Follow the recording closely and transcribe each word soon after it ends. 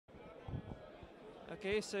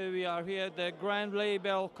Okay, so we are here at the Grand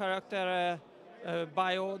Label Karakterre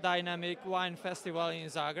Biodynamic Wine Festival in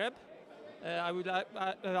Zagreb. I would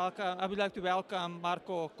like to welcome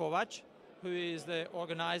Marko Kovac, who is the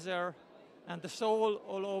organizer and the soul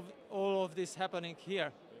all of this happening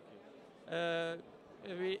here.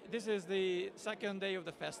 This is the second day of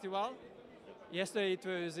the festival. Yesterday it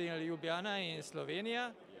was in Ljubljana in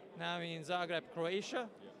Slovenia, now in Zagreb, Croatia,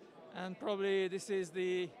 and probably this is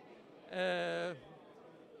the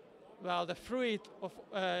the fruit of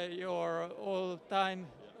your all time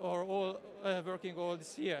or all working all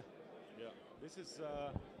this year. Yeah,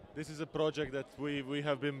 this is a project that we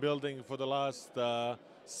have been building for the last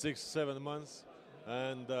 6-7 months,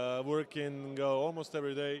 and working almost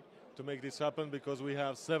every day to make this happen, because we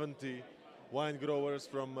have 70 wine growers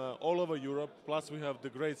from all over Europe, plus we have the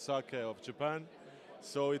great sake of Japan.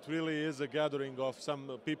 So it really is a gathering of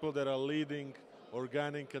some people that are leading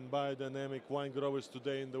organic and biodynamic wine growers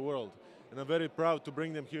today in the world. And I'm very proud to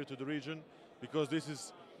bring them here to the region, because this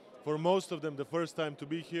is, for most of them, the first time to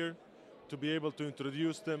be here, to be able to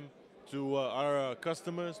introduce them to our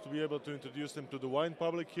customers, to be able to introduce them to the wine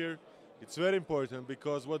public here. It's very important,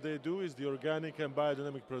 because what they do is the organic and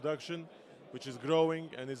biodynamic production, which is growing,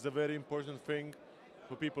 and is a very important thing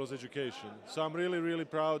for people's education. So I'm really, really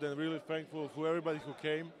proud and really thankful for everybody who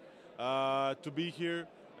came to be here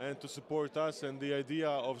and to support us, and the idea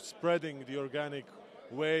of spreading the organic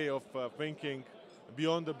way of thinking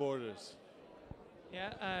beyond the borders.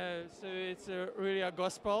 Yeah, so it's really a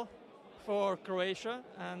gospel for Croatia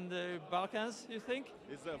and the Balkans, you think?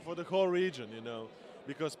 It's for the whole region,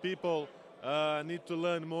 because people need to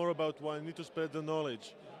learn more about wine, need to spread the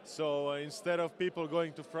knowledge. So instead of people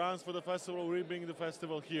going to France for the festival, we bring the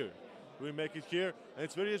festival here. We make it here, and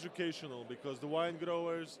it's very educational, because the wine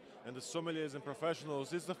growers and the sommeliers and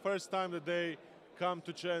professionals, it's the first time that they come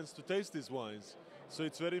to chance to taste these wines. So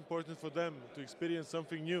it's very important for them to experience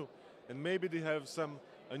something new, and maybe they have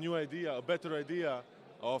a new idea, a better idea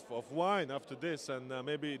of wine after this, and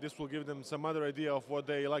maybe this will give them some other idea of what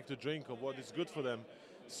they like to drink, of what is good for them.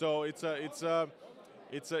 So it's a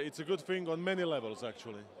good thing on many levels,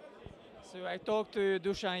 actually. So I talked to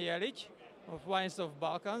Dusan Jelic of Wines of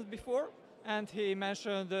Balkans before, and he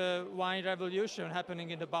mentioned the wine revolution happening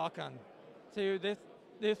in the Balkan. So do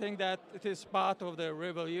you think that it is part of the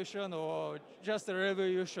revolution, or just the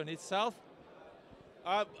revolution itself?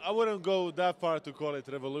 I wouldn't go that far to call it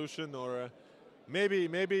revolution, or maybe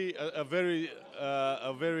a very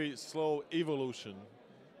slow evolution,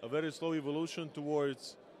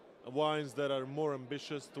 towards wines that are more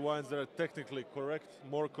ambitious, to wines that are technically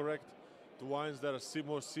more correct, to wines that are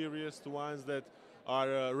more serious, to wines that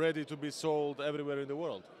are ready to be sold everywhere in the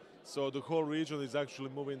world. So the whole region is actually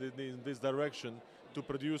moving in this direction, to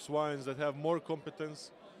produce wines that have more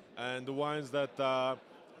competence, and the wines that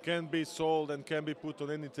can be sold and can be put on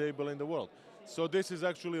any table in the world. So this is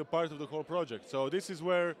actually a part of the whole project. So this is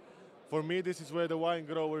where, for me, this is where the wine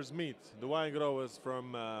growers meet. The wine growers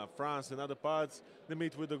from France and other parts, they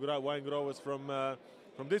meet with the wine growers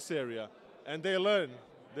from this area, and they learn.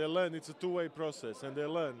 It's a two-way process, and they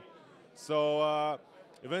learn. So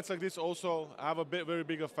events like this also have a very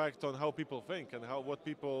big effect on how people think, and how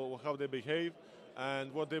they behave,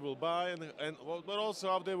 and what they will buy, but also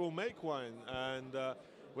how they will make wine, and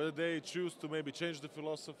whether they choose to maybe change the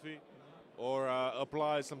philosophy or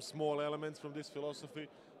apply some small elements from this philosophy.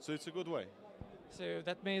 So it's a good way. So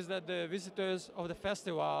that means that the visitors of the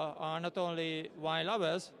festival are not only wine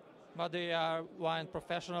lovers, but they are wine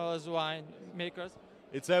professionals, wine makers.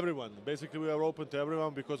 It's everyone. Basically, we are open to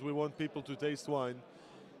everyone, because we want people to taste wine,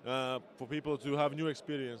 for people to have new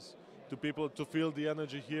experience, to people to feel the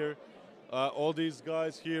energy here. All these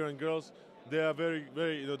guys here and girls, they are very,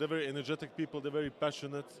 they're very energetic people. They're very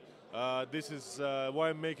passionate. This is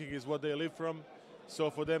winemaking is what they live from. So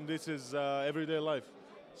for them, this is everyday life.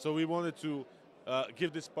 So we wanted to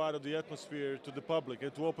give this part of the atmosphere to the public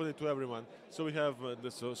and to open it to everyone. So we have the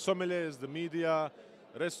sommeliers, the media,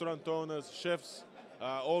 restaurant owners, chefs,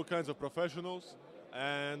 all kinds of professionals,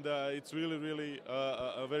 and it's really, really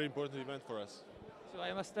a very important event for us. So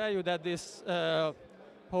I must tell you that this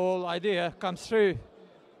whole idea comes through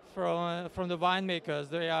from the winemakers.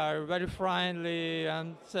 They are very friendly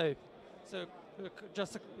and safe. So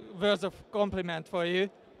just words of compliment for you.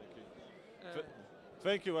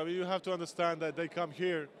 Thank you. I mean, you have to understand that they come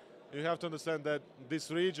here. You have to understand that this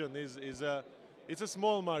region it's a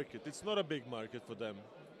small market. It's not a big market for them,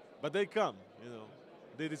 but they come.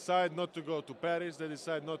 They decide not to go to Paris. They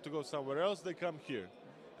decide not to go somewhere else. They come here,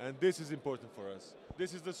 and this is important for us.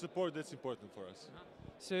 This is the support that's important for us.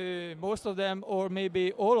 So most of them, or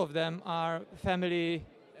maybe all of them, are family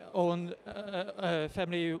own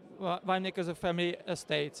family winemakers of family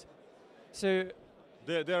estates. So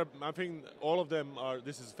I think all of them are.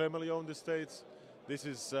 This is family-owned estates. This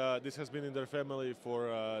has been in their family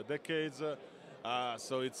for decades.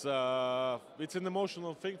 So it's an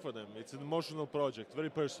emotional thing for them. It's an emotional project, very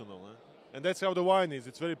personal, and that's how the wine is.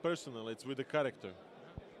 It's very personal. It's with the character.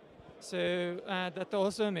 So that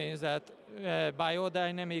also means that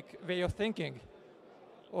biodynamic way of thinking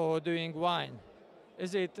or doing wine,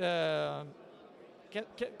 is it?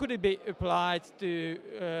 Could it be applied to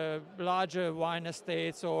larger wine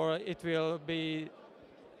estates, or it will be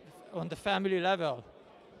on the family level?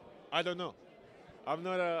 I don't know. I'm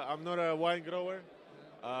not a wine grower.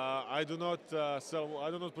 I do not I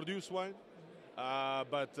do not produce wine.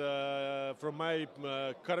 But from my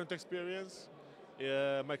current experience,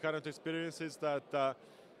 is that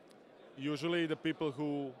usually the people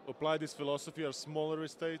who apply this philosophy are smaller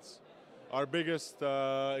estates. Our biggest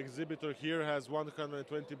exhibitor here has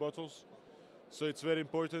 120 bottles, so it's very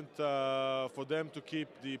important for them to keep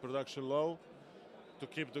the production low, to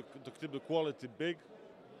keep the quality big.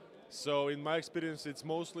 So in my experience, it's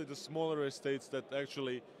mostly the smaller estates that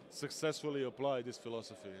actually successfully apply this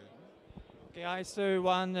philosophy. Okay, I saw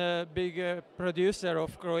one big producer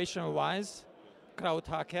of Croatian wines,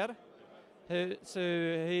 Karakterre. So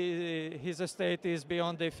his estate is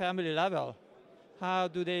beyond the family level. How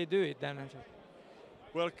do they do it then?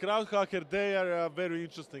 Well, Karakterre, they are a very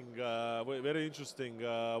interesting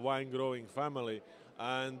wine growing family,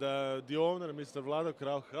 and the owner, Mr. Vlado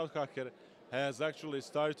Karakterre, has actually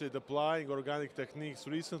started applying organic techniques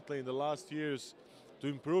recently in the last years to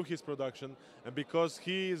improve his production, and because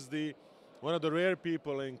he is one of the rare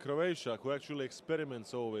people in Croatia who actually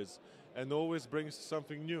experiments always and always brings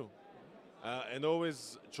something new and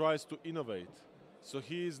always tries to innovate. So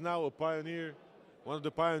he is now a pioneer, one of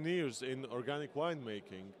the pioneers in organic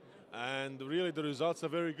winemaking, and really the results are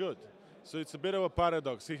very good. So it's a bit of a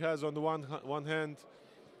paradox. He has on the one hand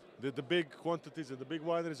the big quantities and the big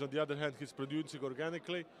wineries, on the other hand he's producing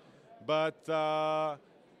organically, but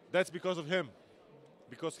that's because of him,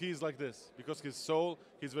 because he's like this, because his soul,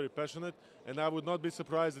 he's very passionate, and I would not be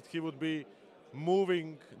surprised that he would be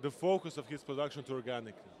moving the focus of his production to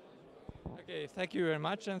organic. Okay, thank you very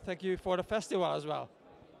much, and thank you for the festival as well.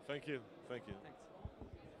 Thank you, thank you. Thanks.